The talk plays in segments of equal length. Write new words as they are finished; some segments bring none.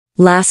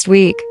Last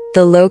week,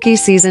 the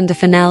Loki-Season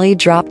finale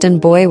dropped and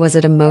boy was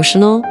it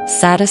emotional,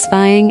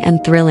 satisfying,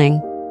 and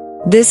thrilling.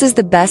 This is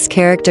the best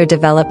character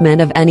development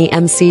of any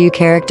MCU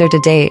character to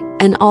date,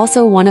 and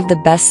also one of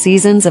the best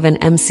seasons of an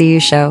MCU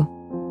show.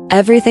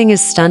 Everything is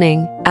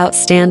stunning,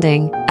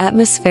 outstanding,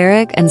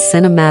 atmospheric, and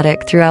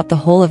cinematic throughout the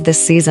whole of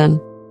this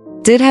season.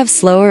 Did have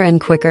slower and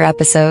quicker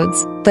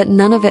episodes, but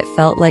none of it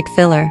felt like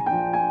filler.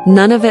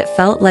 None of it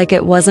felt like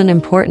it wasn't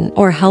important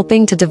or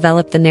helping to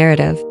develop the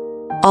narrative.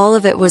 All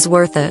of it was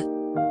worth it.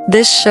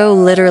 This show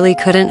literally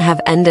couldn't have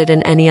ended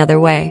in any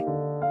other way.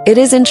 It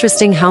is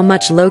interesting how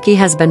much Loki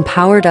has been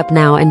powered up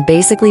now and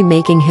basically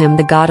making him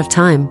the god of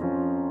time,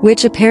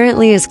 which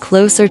apparently is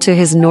closer to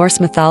his Norse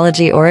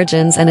mythology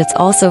origins, and it's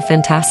also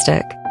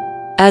fantastic,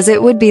 as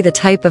it would be the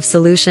type of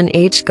solution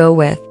H go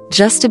with,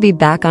 just to be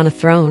back on a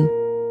throne.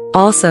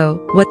 Also,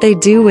 what they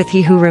do with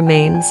He Who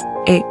Remains,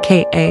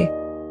 aka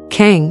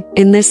Kang,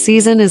 in this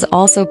season is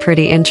also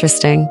pretty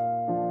interesting.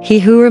 He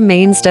Who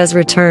Remains does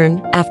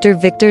return after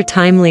Victor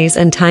Timely's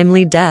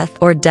untimely death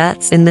or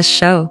deaths in this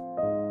show.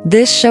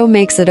 This show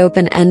makes it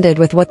open-ended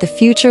with what the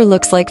future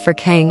looks like for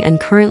Kang and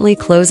currently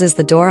closes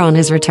the door on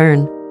his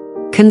return.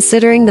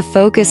 Considering the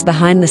focus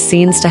behind the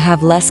scenes to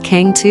have less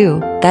Kang too,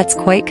 that's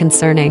quite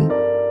concerning.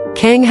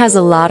 Kang has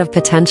a lot of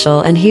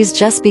potential and he's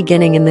just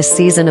beginning in this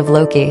season of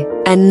Loki,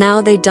 and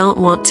now they don't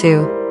want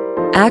to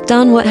act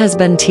on what has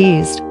been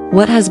teased,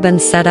 what has been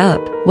set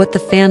up, what the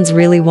fans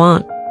really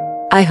want.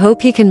 I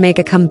hope he can make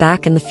a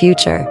comeback in the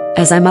future,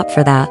 as I'm up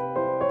for that.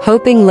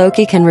 Hoping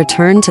Loki can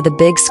return to the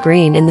big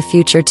screen in the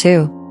future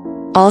too.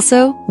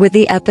 Also, with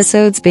the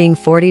episodes being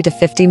 40 to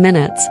 50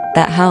 minutes,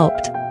 that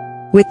helped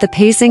with the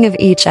pacing of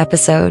each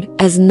episode,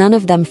 as none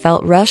of them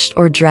felt rushed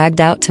or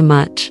dragged out too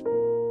much.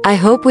 I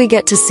hope we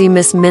get to see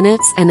Miss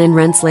Minutes and in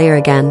Renslayer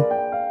again,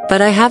 but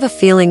I have a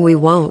feeling we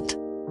won't.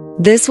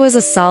 This was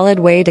a solid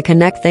way to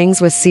connect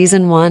things with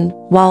Season 1,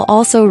 while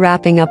also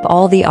wrapping up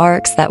all the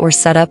arcs that were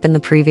set up in the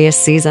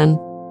previous season.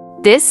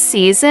 This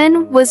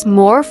season was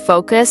more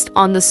focused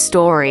on the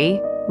story,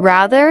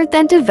 rather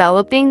than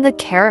developing the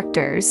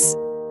characters.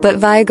 But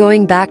via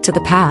going back to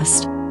the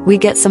past, we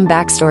get some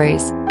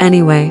backstories.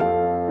 Anyway,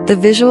 the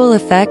visual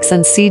effects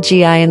and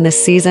CGI in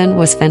this season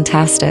was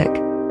fantastic.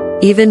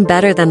 Even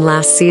better than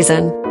last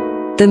season.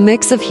 The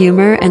mix of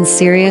humor and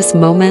serious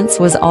moments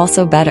was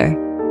also better.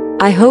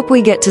 I hope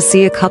we get to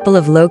see a couple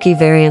of Loki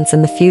variants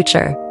in the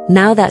future,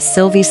 now that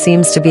Sylvie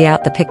seems to be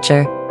out the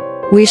picture.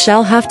 We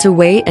shall have to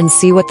wait and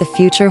see what the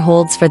future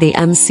holds for the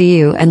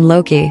MCU and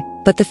Loki,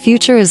 but the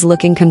future is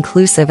looking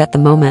conclusive at the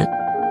moment.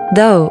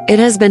 Though, it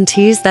has been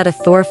teased that a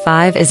Thor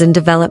 5 is in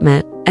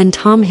development, and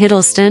Tom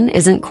Hiddleston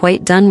isn't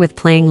quite done with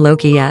playing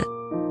Loki yet.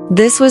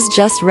 This was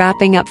just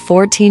wrapping up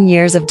 14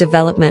 years of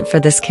development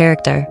for this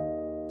character.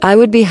 I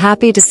would be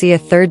happy to see a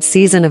third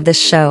season of this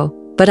show,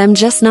 but I'm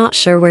just not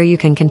sure where you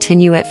can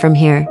continue it from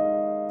here.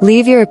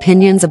 Leave your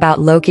opinions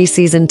about Loki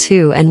Season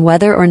 2 and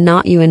whether or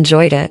not you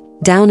enjoyed it,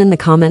 down in the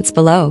comments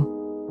below.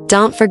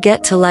 Don't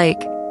forget to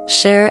like,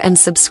 share, and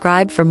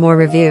subscribe for more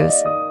reviews.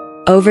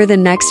 Over the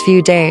next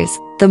few days,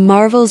 the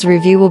Marvels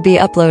review will be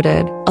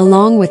uploaded,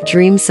 along with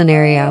Dream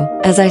Scenario,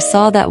 as I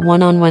saw that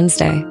one on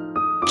Wednesday.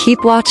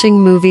 Keep watching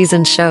movies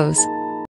and shows.